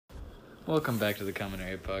Welcome back to the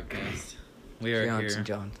Commentary Podcast. We are Johnson,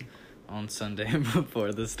 here on Sunday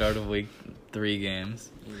before the start of Week 3 games.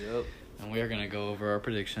 Yep. And we are going to go over our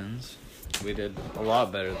predictions. We did a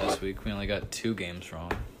lot better this week. We only got 2 games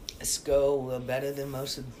wrong. Let's go. We're better than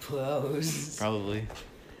most of the pros. Probably.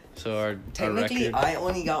 So our Technically, record, I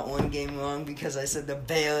only got one game wrong because I said the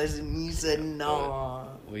Bears and you said no.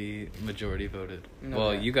 we majority voted. No.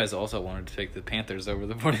 Well, you guys also wanted to take the Panthers over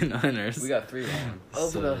the 49ers. We got 3 wrong.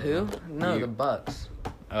 Over the who? No, you- the Bucks.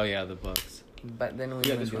 Oh, yeah, the Bucks. But then we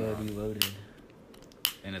Yeah, this one majority voted.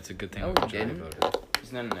 And it's a good thing No, we we majority didn't. voted.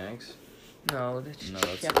 Isn't that an X? No, that's No,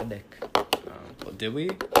 that's- Kaepernick. Well, did we?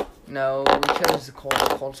 No, we chose the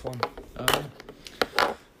Colts one. Very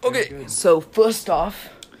Okay, good. so first off,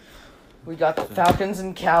 we got the Falcons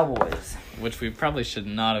and Cowboys. Which we probably should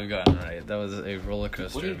not have gotten right. That was a roller What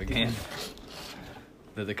coaster are you of a doing? game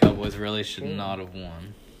that the Cowboys really should Yeah. not have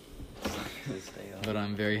won. Stay up. But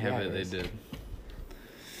I'm very happy Yeah, they it is. did.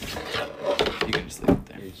 You can just leave it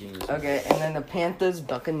there. You're a genius. Okay, and then the Panthers,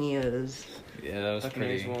 Buccaneers. Yeah, that was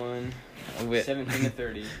Buccaneers pretty. won We-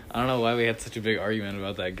 17-30. I don't know why we had such a big argument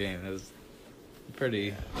about that game. It was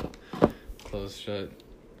pretty close shut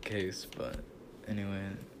case, but anyway.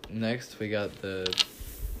 Next, we got the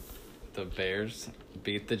Bears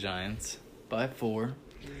beat the Giants by 4.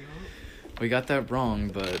 We got that wrong,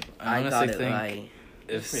 but I I honestly got it think right.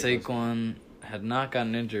 if Pretty close. Saquon had not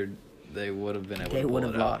gotten injured, they would have been able They to would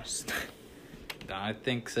pull have it out. lost. I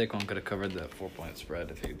think Saquon could have covered that 4-point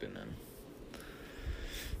spread if he'd been in.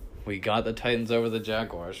 We got the Titans over the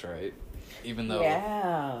Jaguars, right? Even though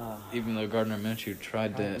Gardner Minshew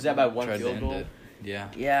tried to Was that by one tried to field end goal? it. Yeah.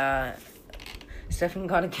 Yeah. Stephen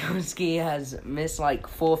Gostkowski has missed like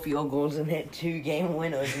 4 field goals and hit 2 game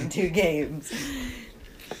winners in 2 games.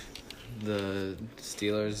 The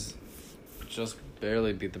Steelers just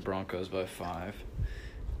barely beat the Broncos by 5.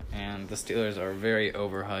 And the Steelers are very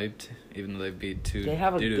overhyped, even though they beat 2 They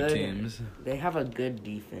have a doo-doo good- teams. They have a good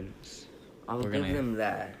defense. I'll We're give gonna- them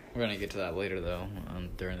that. We're going to get to that later, though,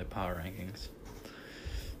 during the power rankings.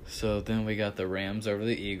 So then we got the Rams over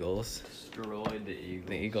the Eagles. Destroyed the Eagles.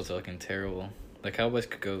 The Eagles are looking terrible. The Cowboys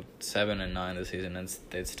could go 7-9 this season, and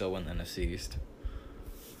they'd still win the NFC East.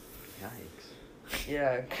 Yikes.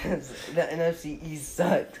 Yeah, because the NFC East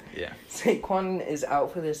sucked. Yeah. Saquon is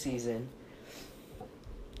out for the season.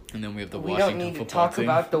 And then we have the We Washington don't need to football talk team.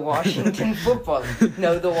 about the Washington football.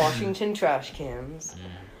 No, the Washington trash cans.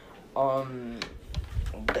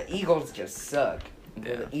 The Eagles just suck.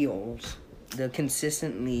 Yeah. The Eagles. They're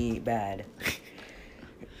consistently bad.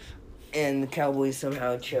 And the Cowboys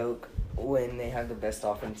somehow choke when they have the best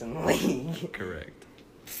offense in the league. Correct.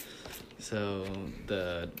 So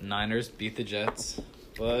the Niners beat the Jets,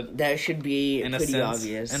 but That should be in a pretty sense,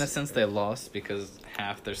 obvious. in a sense, they lost because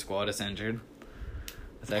half their squad is injured.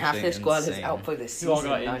 That's Half actually their squad insane. is out for the season. Who all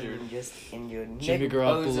got not injured? even just injured. Jimmy Nick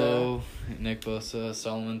Bosa, Garoppolo, Nick Bosa,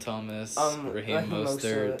 Solomon Thomas, Raheem Raheem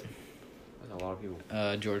Mostert, That's a lot of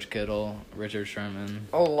people. George Kittle, Richard Sherman.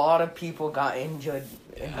 A lot of people got injured.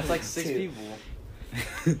 That's like 6 too.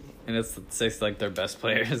 people. And it's 6 like their best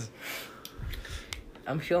players.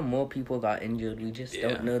 I'm sure more people got injured. We just Yeah.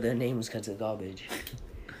 don't know their names because of garbage.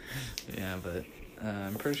 Yeah, but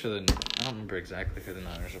I'm pretty sure I don't remember exactly who the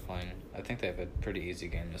Niners are playing. I think they have a pretty easy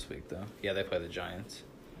game this week, though. Yeah, they play the Giants.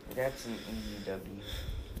 That's an easy W.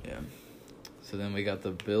 Yeah. So then we got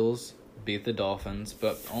the Bills beat the Dolphins,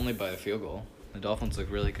 but only by a field goal. The Dolphins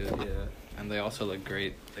look really good. Yeah. And they also look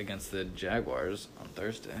great against the Jaguars on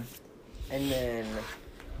Thursday. And then,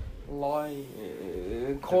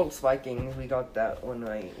 Colts Vikings, we got that one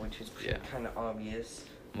right, which is Yeah. kind of obvious.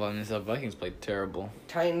 Well, I mean, the Vikings played terrible.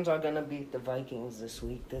 Titans are gonna beat the Vikings this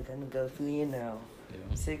week. They're gonna go 3-0.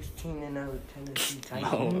 Yeah. 16-0 Tennessee No.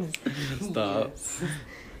 Titans. Stop. Yes.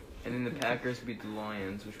 And then the Packers beat the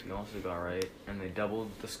Lions, which we also got right, and they doubled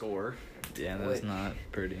the score. Yeah, that's Wait. not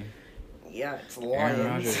pretty. Yeah, it's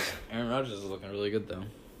Lions. Aaron Rodgers is looking really good, though.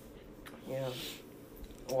 Yeah.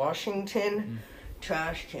 Washington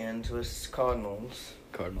trash cans with Cardinals.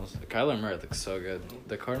 Cardinals. Kyler Murray looks so good.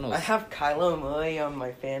 The Cardinals. I have Kyler Murray on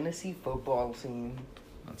my fantasy football team.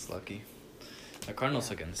 That's lucky. The Cardinals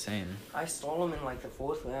look insane. I stole him in like the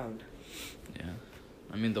 4th round. Yeah.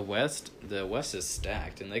 I mean, the West is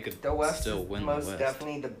stacked, and they could The West still is win most the West.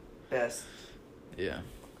 definitely the best. Yeah.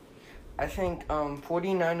 I think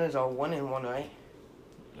 49ers are 1-1, right?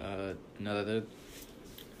 No, they're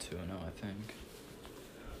 2-0, I think.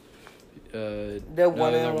 They're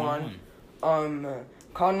no, 1-1.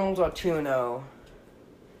 Cardinals are 2-0.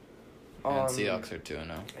 And Seahawks are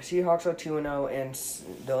 2-0. Seahawks are 2-0,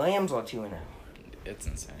 and the Rams are 2-0. It's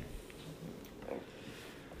insane.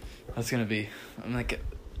 That's gonna be. I'm like,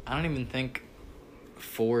 I don't even think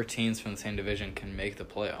 4 teams from the same division can make the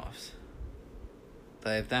playoffs.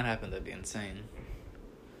 If that happened, that'd be insane.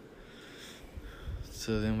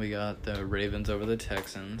 So then we got the Ravens over the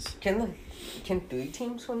Texans. Can 3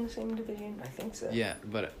 teams win the same division? I think so. Yeah,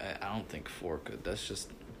 but I don't think 4 could. That's just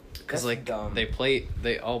because That's dumb.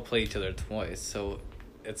 they all play each other twice, so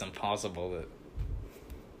it's impossible that.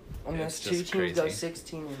 Unless It's 2 just teams go crazy.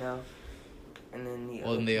 16-0, and then the Well,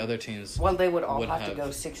 other then the team- other teams. Well, they would all would have to have- go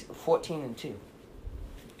 14-2.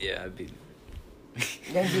 Yeah, it'd be.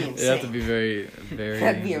 That'd be It'd have to insane. be very, very.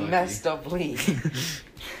 That'd be a lucky. messed up league.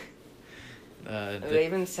 The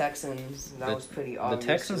Ravens Texans. That was pretty obvious. The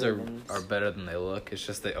Texans Ravens. are better than they look. It's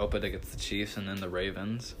just they opened against the Chiefs and then the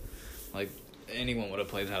Ravens. Like anyone would have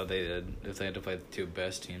played how they did if they had to play the 2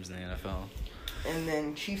 best teams in the NFL. And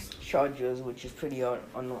then Chiefs Chargers, which is pretty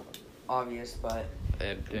obvious, but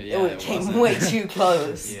Yeah, it came wasn't. way too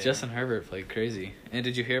close. Yeah. Justin Herbert played crazy. And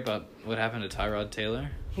did you hear about what happened to Tyrod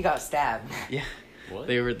Taylor? He got stabbed. Yeah, What?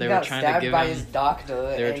 they were He trying got to stabbed give by him. his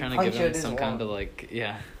doctor. They were and trying to give punctured him his some kind lung.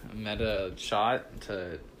 of meta shot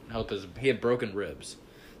to help his. He had broken ribs,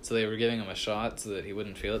 so they were giving him a shot so that he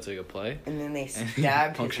wouldn't feel it, so he could play. And then they And he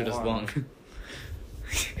stabbed punctured his lung.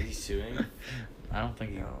 Is he suing? I don't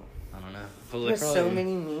think he. No. I don't know. Well, There's they so probably-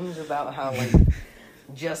 many memes about how like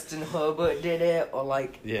Justin Herbert did it, or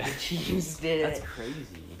like Yeah. the Chiefs did That's it. crazy.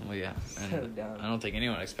 Well, yeah, So and dumb. I don't think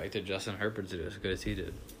anyone expected Justin Herbert to do as good as he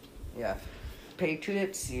did. Yeah.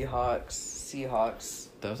 Patriots, Seahawks.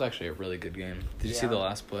 That was actually a really good game. Did you see Yeah. the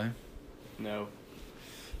last play? No.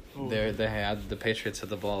 They had the Patriots had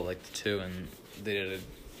the ball like the 2, and they did a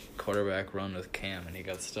quarterback run with Cam, and he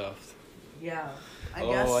got stuffed. Yeah. I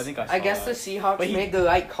Oh, guess. I think I guess saw the that. Seahawks But he- made the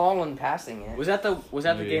right call in passing it. Was that the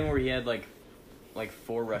Maybe. game where he had like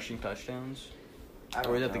 4 rushing touchdowns? I or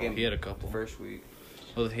don't was that the know. game He had a couple. first week?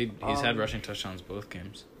 Well, he's had Um, rushing touchdowns both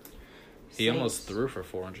games. He Saints. almost threw for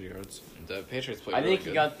 400 yards. The Patriots played. I really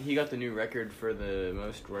think good. he got the new record for the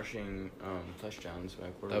most rushing touchdowns by a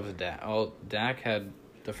That quarterback. was Dak. Oh, Dak had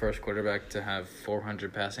the first quarterback to have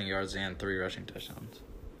 400 passing yards and 3 rushing touchdowns.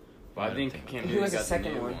 But I think Cam Who was Newton the got the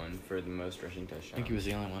second new one? one for the most rushing touchdowns. I think he was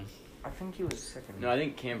the only one. I think he was second. No, I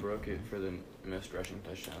think Cam broke it for the most rushing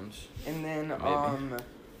touchdowns. And then Maybe.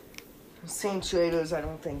 Saints Raiders. I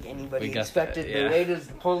don't think anybody We got expected that, yeah. the Raiders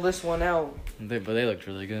to pull this one out. But they looked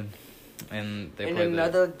really good, and they In played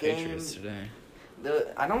another the game- Patriots today.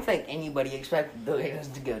 I don't think anybody expected the Raiders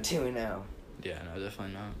to go 2-0. Yeah, no,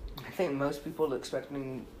 definitely not. I think most people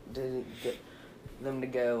expecting to get them to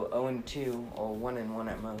go 0-2 or 1-1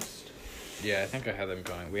 at most. Yeah, I think I had them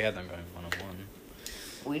going. We had them going 1-1.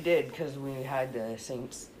 We did because we had the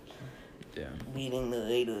Saints Yeah. beating the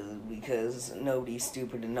Raiders because nobody's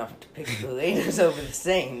stupid enough to pick the Raiders over the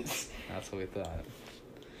Saints. That's what we thought.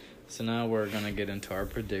 So now we're gonna get into our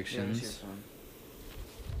predictions.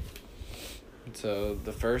 So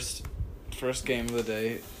the first game of the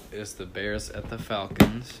day is the Bears at the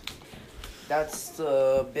Falcons. That's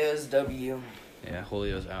the Bears W. Yeah,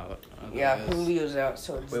 Julio's out. Yeah, Otherwise- Julio's out,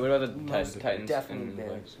 so it's Wait, what about the most Titans? definitely and,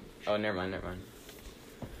 Bears. Oh, never mind.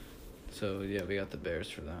 So yeah, we got the Bears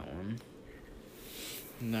for that one.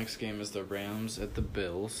 Next game is the Rams at the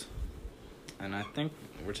Bills, and I think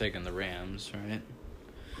we're taking the Rams, right?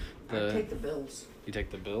 I take the Bills. You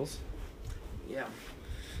take the Bills? Yeah.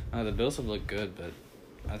 The Bills have looked good, but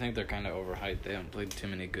I think they're kind of overhyped. They haven't played too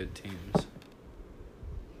many good teams.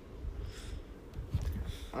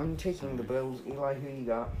 I'm taking the Bills. Eli, who you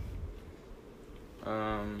got?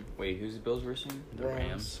 Wait, who's the Bills versus? The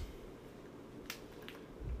Rams.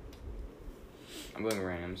 I'm going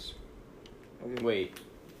Rams. Okay. Wait.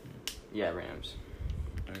 Yeah, Rams.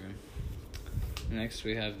 Okay. Next,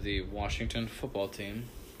 we have the Washington football team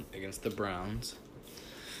against the Browns.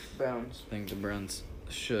 Browns. I think the Browns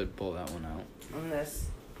should pull that one out. Unless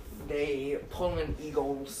they pull in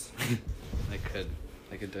Eagles. They could.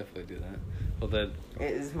 They could definitely do that. Well,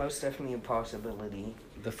 It is most definitely a possibility.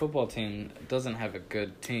 the football team doesn't have a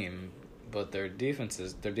good team, but their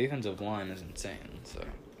defensive line is insane. So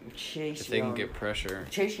Chase if they Young. can get pressure,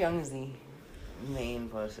 Chase Young is the main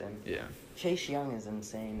person. yeah. Chase Young is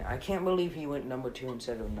insane. I can't believe he went number 2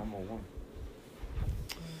 instead of number 1.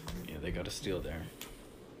 Yeah, they got a steal there.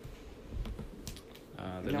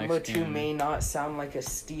 The Number next 2 game, may not sound like a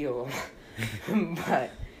steal, but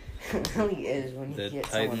it really is when you the get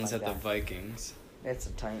someone Titans like at that. the Vikings. That's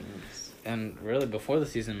the Titans. And really, before the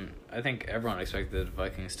season, I think everyone expected the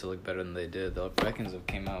Vikings to look better than they did. The Vikings have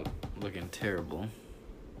came out looking terrible.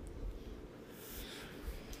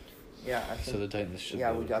 Yeah, I think. So the Titans should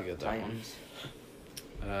yeah, be we able got to get the that Titans.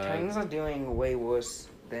 one. Titans are doing way worse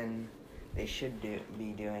than they should be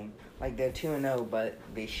doing. Like, they're 2-0, but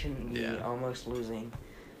they shouldn't be Yeah. almost losing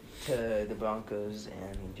to the Broncos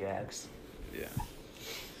and Jags. Yeah.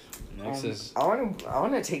 Next is I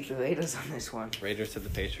want to take the Raiders on this one. Raiders to the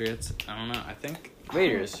Patriots. I don't know. I think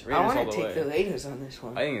Raiders. I Raiders all want the to take way. the Raiders on this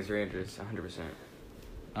one. I think it's Raiders, 100%.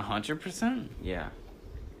 100%. Yeah.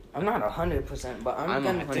 I'm not 100%, but I'm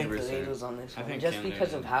gonna take the 100%. Raiders on this I one think just Cam because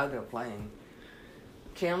of Newton- how they're playing.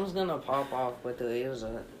 Cam's gonna pop off, but the Raiders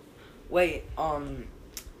are. Wait,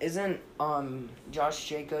 isn't Josh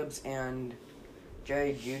Jacobs and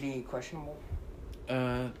Jerry Jeudy questionable?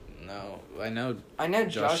 No. I know. I know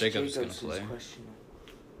Josh Josh Jacobs Jacobs, is gonna is play.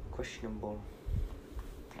 questionable.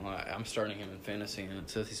 Well, I'm starting him in fantasy, and it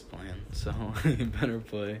says he's playing, so he better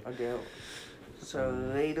play. Okay, so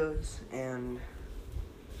Raiders and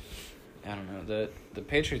I don't know. The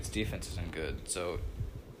Patriots defense isn't good, so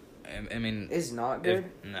I mean, is not if, good.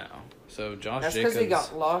 no. So Josh That's Jacobs. because they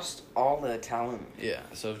got lost all the talent. Yeah.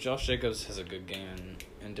 So if Josh Jacobs has a good game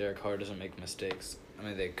and Derek Carr doesn't make mistakes, I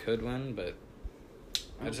mean they could win, but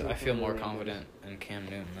I feel more confident in Cam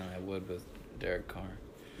Newton than I would with Derek Carr.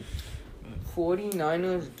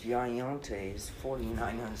 49ers Giants.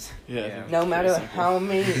 49ers. Yeah. No matter how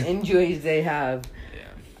many injuries they have, Yeah.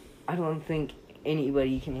 I don't think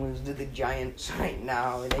anybody can lose to the Giants right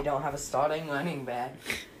now. They don't have a starting running back.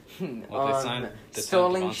 Well, they signed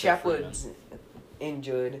Sterling Devontae Shepard's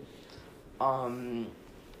injured.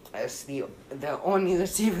 That's the only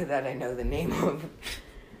receiver that I know the name of.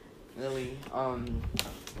 Really.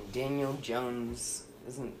 Daniel Jones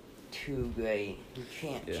isn't too great. He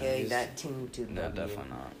can't Yeah, carry he's- that team to the No, W.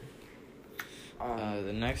 definitely not.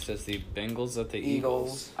 The next is the Bengals at the Eagles.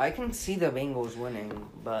 Eagles. I can see the Bengals winning,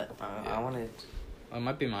 but Yeah. I want to. Well, it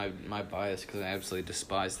might be my bias because I absolutely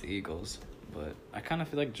despise the Eagles, but I kind of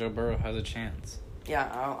feel like Joe Burrow has a chance. Yeah,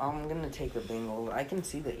 I'm gonna take the Bengals. I can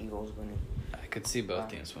see the Eagles winning. I could see both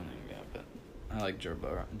teams winning, yeah, but I like Joe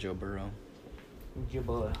Burrow. Jabba.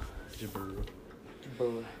 Joe Burrow.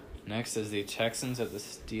 Jabba. Next is the Texans at the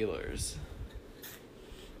Steelers.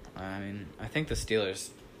 I mean, I think the Steelers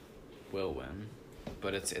will win,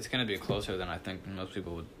 but it's going to be closer than I think most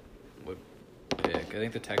people would pick. I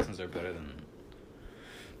think the Texans are better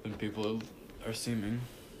than people are seeming.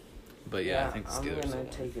 But yeah, I think the Steelers I'm will gonna win.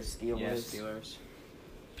 take the Steelers. Yeah, Steelers.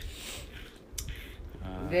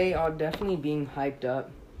 They are definitely being hyped up,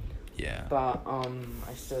 Yeah. but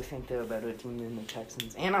I still think they're a better team than the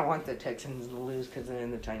Texans, and I want the Texans to lose because they're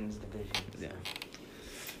in the Titans division. Yeah.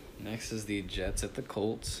 Next is the Jets at the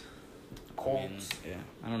Colts. Colts. Yeah.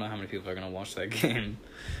 I don't know how many people are going to watch that game.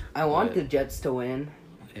 I want but- the Jets to win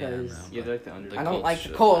Yeah, no, because You but like the under? I don't Colts like the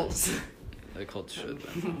should Colts. win. The Colts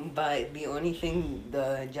should win. But the only thing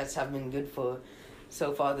the Jets have been good for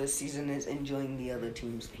so far this season is enjoying the other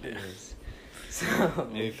team's players. So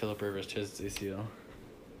Maybe Phillip Rivers tears his ACL.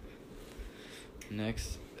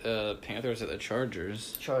 Next, Panthers at the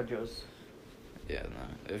Chargers. Chargers Yeah,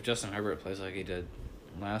 no. If Justin Herbert plays like he did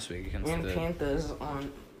last week against and the... Panthers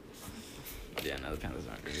on Yeah, no, the Panthers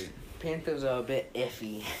aren't great. Panthers are a bit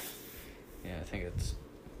iffy. Yeah, I think it's...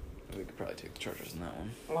 We could probably take the Chargers in that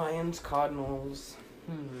one. Lions, Cardinals.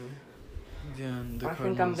 Yeah, and I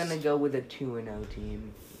think I'm gonna go with a 2-0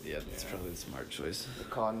 team. Yeah, that's probably the smart choice. The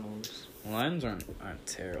Cardinals. Lions aren't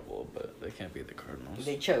terrible, but they can't beat the Cardinals.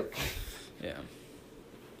 They choke. Yeah.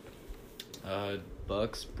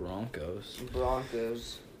 Bucks, Broncos.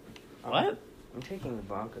 Broncos. What? I'm taking the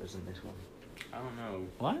Broncos in this one. I don't know.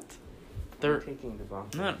 What? I'm taking the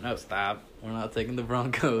Broncos. No, stop. We're not taking the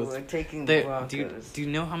Broncos. We're taking the They, Broncos. do you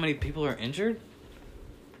know how many people are injured?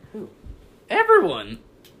 Who? Everyone.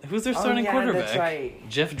 Who's their Oh, starting yeah, quarterback? that's right.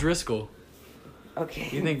 Jeff Driscoll. Okay.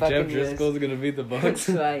 You think Jeff Buccaneers. Driscoll's gonna beat the Bucks? That's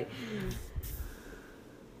right.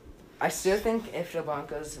 I still think if the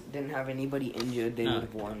Broncos didn't have anybody injured, they No. would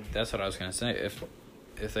have won. That's what I was gonna say.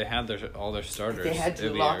 If they had all their starters, They had it'd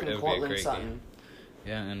to be lock a in Cortland great Sutton. game.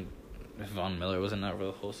 Yeah, and if Von Miller wasn't out for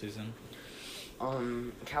the whole season.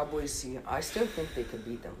 Cowboys. I still think they could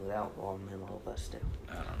beat them without Von Miller, but still.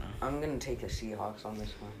 I don't know. I'm gonna take the Seahawks on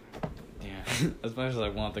this one. Yeah, as much as I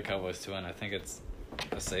want the Cowboys to win, I think it's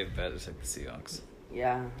a safe bet to take the Seahawks.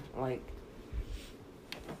 Yeah, like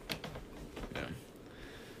Yeah.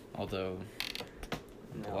 Although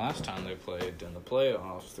the no. last time they played in the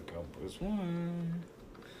playoffs, the Cowboys won.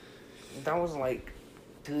 That was like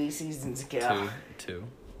 3 seasons ago. Two.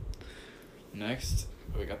 Next,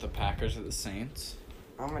 we got the Packers at the Saints.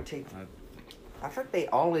 I'm gonna take. Uh, I thought they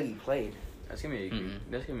already played. That's gonna be. Mm-mm.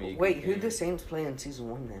 That's gonna be. a Wait, good who game. the Saints play in season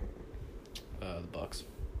 1 then? The Bucks.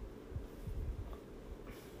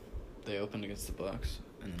 They opened against the Bucks,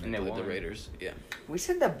 and then And they they played the won. Raiders. Yeah. We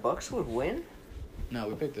said the Bucks would win. No,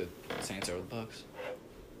 we picked the Saints over the Bucks.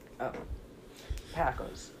 Oh.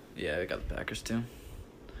 Packers. Yeah, we got the Packers too.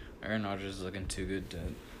 Aaron Rodgers is looking too good to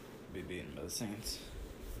be beaten by the Saints.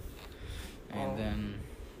 And then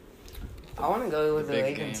I want to go with the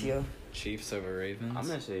big Ravens game. here. Chiefs over Ravens. I'm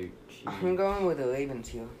gonna say Chiefs. I'm going with the Ravens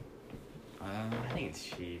here. I think it's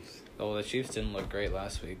Chiefs. Well, the Chiefs didn't look great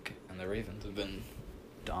last week, and the Ravens have been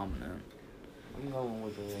dominant. I'm going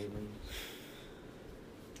with the Ravens.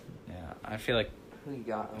 Yeah, I feel like Who you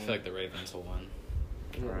got? the Ravens will win.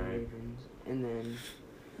 The Right. Ravens. And then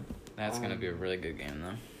That's gonna be a really good game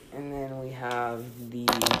though. And then we have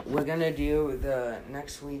we're gonna do the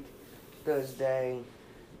next week, Thursday,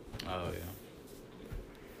 Oh yeah.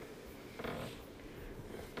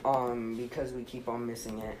 because we keep on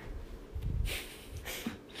missing it.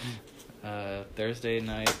 Thursday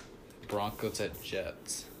night, Broncos at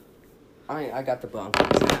Jets. I got the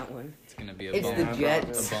Broncos in that one. It's gonna be It's bum, the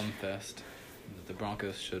Jets. a bum fest. The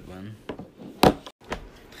Broncos should win.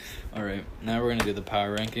 All right, now we're gonna do the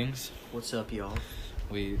power rankings. What's up, y'all?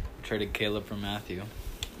 We traded Caleb for Matthew.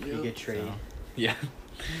 You get trade. So, yeah.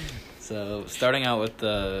 So starting out with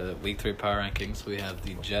the week 3 power rankings, we have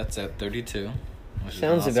the Jets at 32. Which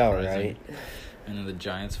Sounds is not about surprising. right. And then the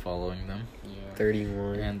Giants following them.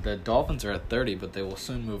 31. And the Dolphins are at 30, but they will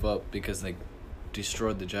soon move up because they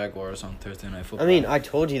destroyed the Jaguars on Thursday Night Football. I mean, I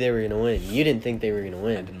told you they were gonna win. You didn't think they were gonna I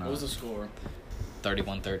win. did not. What was the score?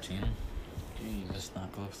 31-13. Just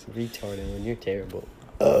not close. Retarded one. You're terrible.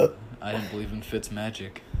 I didn't believe in Fitz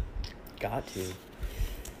magic. Got to.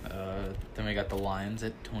 Then we got the Lions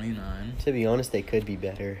at 29. To be honest, they could be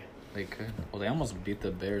better. They could. Well, they almost beat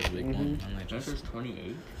the Bears week 1, and they just. Panthers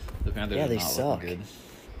 28. The Panthers Yeah, are they not suck. looking good.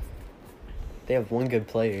 They have one good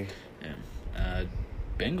player. Yeah.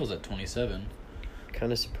 Bengals at 27.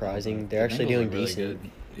 Kind of surprising. The They're actually Bengals doing are really decent.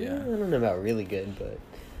 good. I Yeah. don't know about really good, but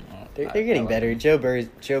Well, they're I getting like better. them.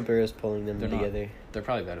 Joe Burrow's pulling them They're not- together. They're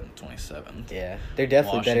probably better than 27. Yeah, they're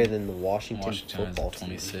definitely better Washington- than the Washington is football at team.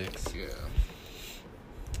 26. Yeah.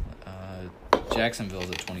 Jacksonville's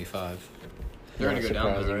at 25. They're gonna Not go down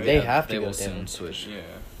though, surprising. right? They Yeah, have to they go will down. soon switch. Yeah.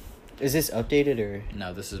 Is this updated or?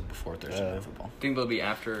 No, this is before Thursday Night Football. Think they'll be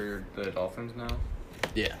after the Dolphins now?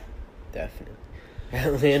 Yeah. Definitely.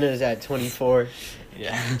 Atlanta's at 24.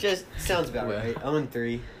 Yeah. Just sounds about Well. right.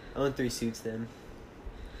 0-3. 0-3 suits them.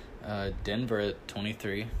 Denver at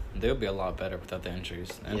 23. They'll be a lot better without the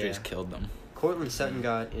injuries. The injuries Yeah. killed them. Cortland Sutton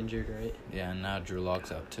got injured, right? Yeah, and now Drew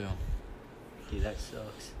Lock's out too. Dude, that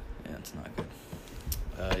sucks. Yeah, it's not good.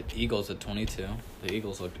 Eagles at 22. The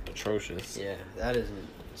Eagles look atrocious. Yeah, that doesn't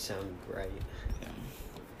sound right. Yeah.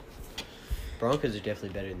 Broncos are definitely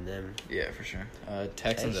better than them. Yeah, for sure.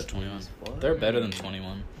 Texans at 21. Texans, what? They're better than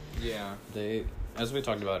 21. Yeah. They, as we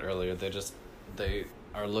talked about earlier, they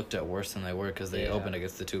are looked at worse than they were because they Yeah. opened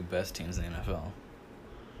against the 2 best teams in the NFL.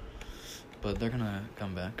 But they're gonna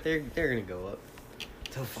come back. They're gonna go up.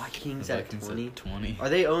 The Vikings, The at 20. at 20. Are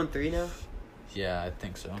they 0-3 now? Yeah, I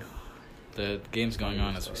think so. The game's going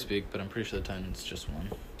on as we speak, but I'm pretty sure the Titans just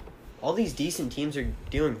won. All these decent teams are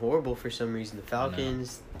doing horrible for some reason. The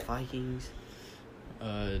Falcons, Vikings,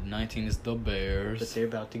 19 is the Bears. but they're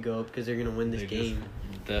about to go up because they're gonna win this They game.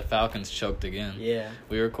 The Falcons choked again. Yeah.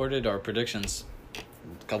 We recorded our predictions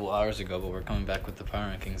a couple hours ago, but we're coming back with the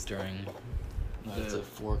power rankings during. It's at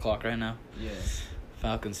 4 o'clock right now. Yeah.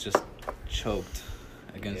 Falcons just choked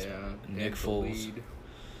against Yeah, Nick they had the Foles. lead.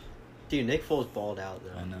 Dude, Nick Foles balled out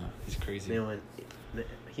though. I know, he's crazy.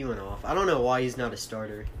 He went off. I don't know why he's not a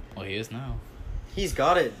starter. Well, he is now. He's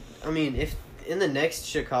got it. I mean, if in the next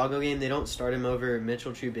Chicago game they don't start him over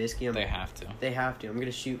Mitchell Trubisky, They have to. They have to. I'm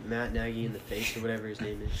gonna shoot Matt Nagy in the face or whatever his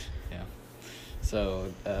name is. Yeah.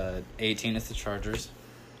 So, 18 is the Chargers.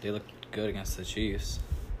 They look good against the Chiefs.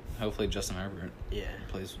 Hopefully Justin Herbert Yeah.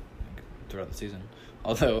 plays throughout the season.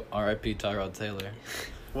 Although, R.I.P. Tyrod Taylor.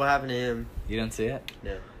 What happened to him? You didn't see it?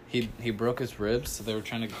 No. He broke his ribs, so they were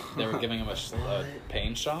giving him a What?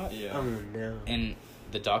 pain shot. Yeah. Oh no. And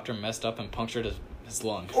the doctor messed up and punctured his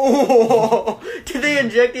lung. Oh! Did they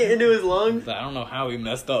inject it into his lungs? I don't know how he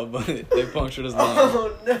messed up, but they punctured his lung.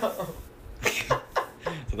 Oh no.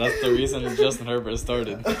 So that's the reason Justin Herbert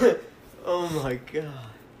started. Oh my god.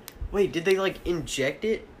 Wait, did they like inject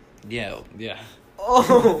it? Yeah.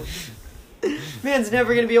 Oh. Man's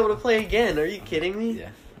never gonna be able to play again. Are you kidding me? Yeah.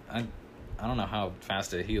 I don't know how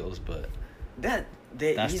fast it heals, but That's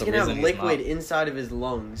That's he's the gonna have reason he's liquid not- inside of his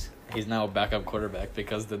lungs. he's now a backup quarterback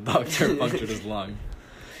because the doctor punctured his lung.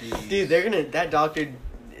 Dude, that doctor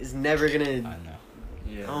is never I gonna. know.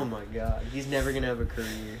 Yeah. Oh my god, he's never gonna have a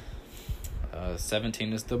career.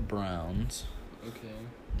 17 is the Browns. Okay.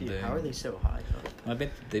 Dude, how are they so high up? I bet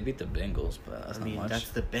they beat the Bengals, but that's I not mean, much. that's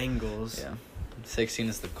the Bengals. Yeah. 16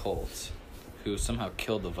 is the Colts, who somehow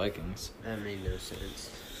killed the Vikings. That made no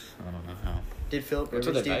sense. I don't know how. Did Philip That's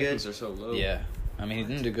why Rivers the do Vikings good? are so low. Yeah. I mean, he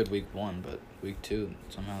didn't do good week 1, but week 2,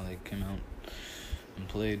 somehow they came out and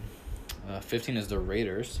played. 15 is the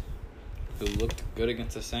Raiders, who looked good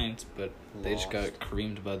against the Saints, but they just got Lost.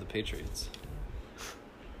 creamed by the Patriots.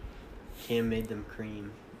 Cam made them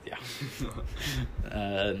cream. Yeah.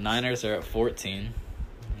 Niners are at 14,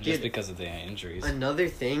 just Dude, because of the injuries. Another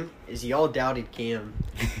thing is y'all doubted Cam.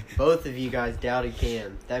 Both of you guys doubted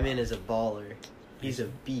Cam. That man is a baller. He's a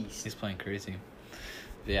beast. He's playing crazy.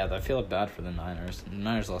 Yeah, I feel bad for the Niners. The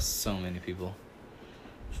Niners lost so many people.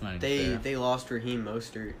 It's not even fair. They lost Raheem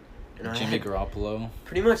Mostert. And I Jimmy had Garoppolo.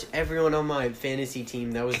 pretty much everyone on my fantasy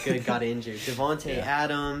team that was good got injured. Devontae Yeah.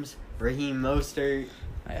 Adams, Raheem Mostert.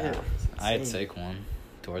 Yeah, Yeah, I had insane. Saquon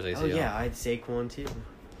towards ACL. Oh yeah, I had Saquon too.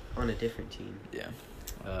 On a different team. Yeah.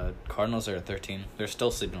 Cardinals are at 13. They're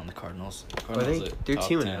still sleeping on the Cardinals. Are Cardinals they? at They're top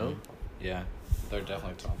 2-0. 10. Yeah, they're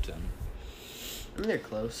definitely top 10. I mean, they're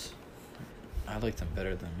close. I like them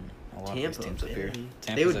better than a lot of Tampa these teams up here. Bay.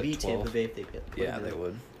 Tampa's They would at beat 12. Tampa Bay if they played Yeah, them. they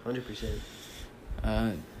would.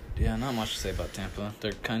 100%. Yeah, not much to say about Tampa.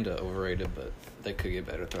 They're kind of overrated, but they could get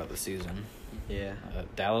better throughout the season. Yeah.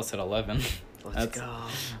 Dallas at 11. Let's That's- go.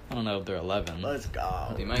 I don't know if they're 11. Let's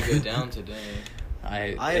go. They might go down today.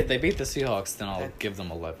 If they beat the Seahawks, then I'll That- give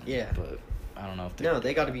them 11. Yeah. But I don't know if they. No,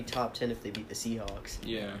 they got to be top 10 if they beat the Seahawks.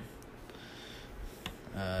 Yeah.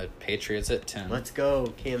 Patriots at 10. Let's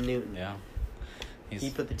go, Cam Newton. Yeah. He's He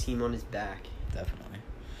put the team on his back. definitely.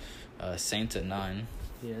 Saints at 9.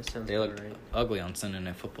 Yeah, that sounds They about looked right. ugly on Sunday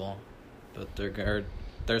Night Football, but they're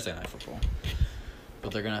Thursday Night Football.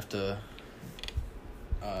 But they're gonna have to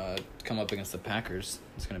come up against the Packers.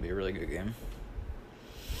 It's gonna be a really good game.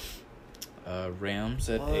 Rams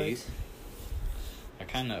at What? 8. They're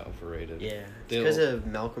kind of overrated. Yeah, They'll- because of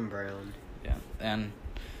Malcolm Brown. Yeah, and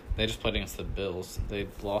they just played against the Bills. They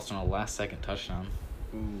lost on a last-second touchdown.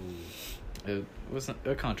 Ooh. It was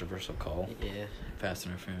a controversial call, Yeah, pass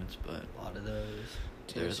interference, but a lot of those.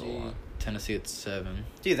 there's a lot. Tennessee at 7.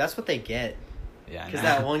 Dude, that's what they get. Yeah, Because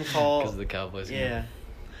that one call. because of the Cowboys. game. Yeah.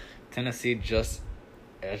 Tennessee just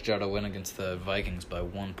edged out a win against the Vikings by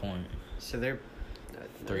 1 point. So they're.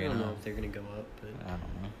 I 3-0. don't know if they're going to go up, I but.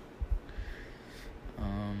 don't know.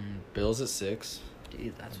 Bills at 6.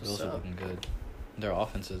 Dude, that's Bills what's are up. looking good. Their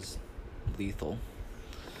offense is lethal.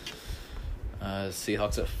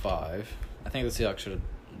 Seahawks at 5. I think the Seahawks should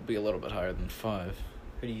be a little bit higher than 5.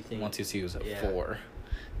 Who do you think? Once you see who's at Yeah. 4.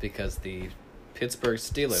 Because the Pittsburgh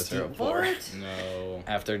Steelers are at 4. What? No.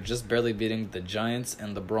 After just barely beating the Giants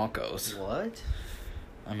and the Broncos. What?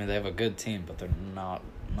 I mean, they have a good team, but they're not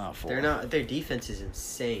 4. They're not. Their defense is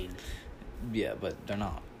insane. Yeah, but they're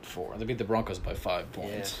not 4. They beat the Broncos by 5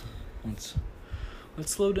 points.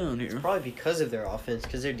 Let's slow down here. It's probably because of their offense,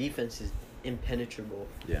 because their defense is impenetrable.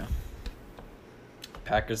 Yeah.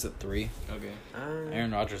 Packers at 3. Okay.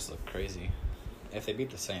 Aaron Rodgers looked crazy. If they beat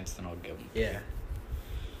the Saints, then I'll give them. Yeah.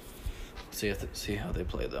 See how they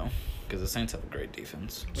play though, because the Saints have a great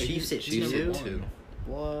defense. Wait, Chiefs at Chiefs two? at 2.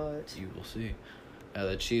 What? You will see.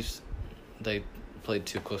 The Chiefs, they played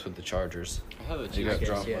too close with the Chargers. I have a They got guess,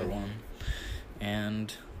 dropped yeah. by 1.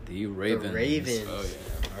 And the Ravens. Ravens. Oh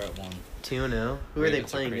yeah. Are at 1. 2-0. Who are they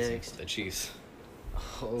Ravens playing crazy. next? The Chiefs.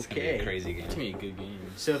 It's gonna be a Okay. crazy It's gonna game. be a good game.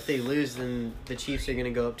 So if they lose, then the Chiefs are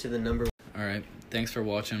gonna go up to the number. All right. Thanks for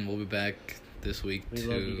watching. We'll be back this week We to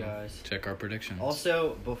love you guys. check our predictions.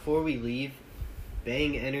 Also, before we leave,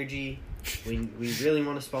 Bang Energy, we really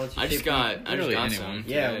want to sponsor. I just got Literally anyone. some.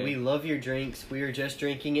 Yeah, today. we love your drinks. We are just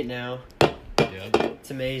drinking it now. Yep.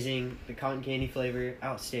 It's amazing. The cotton candy flavor,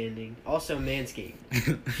 outstanding. Also, Manscaped.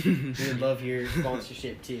 We would love your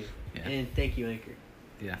sponsorship too. Yeah. And thank you, Anchor.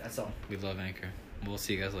 Yeah. That's all. We love Anchor. We'll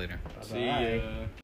see you guys later. See Bye-bye. ya.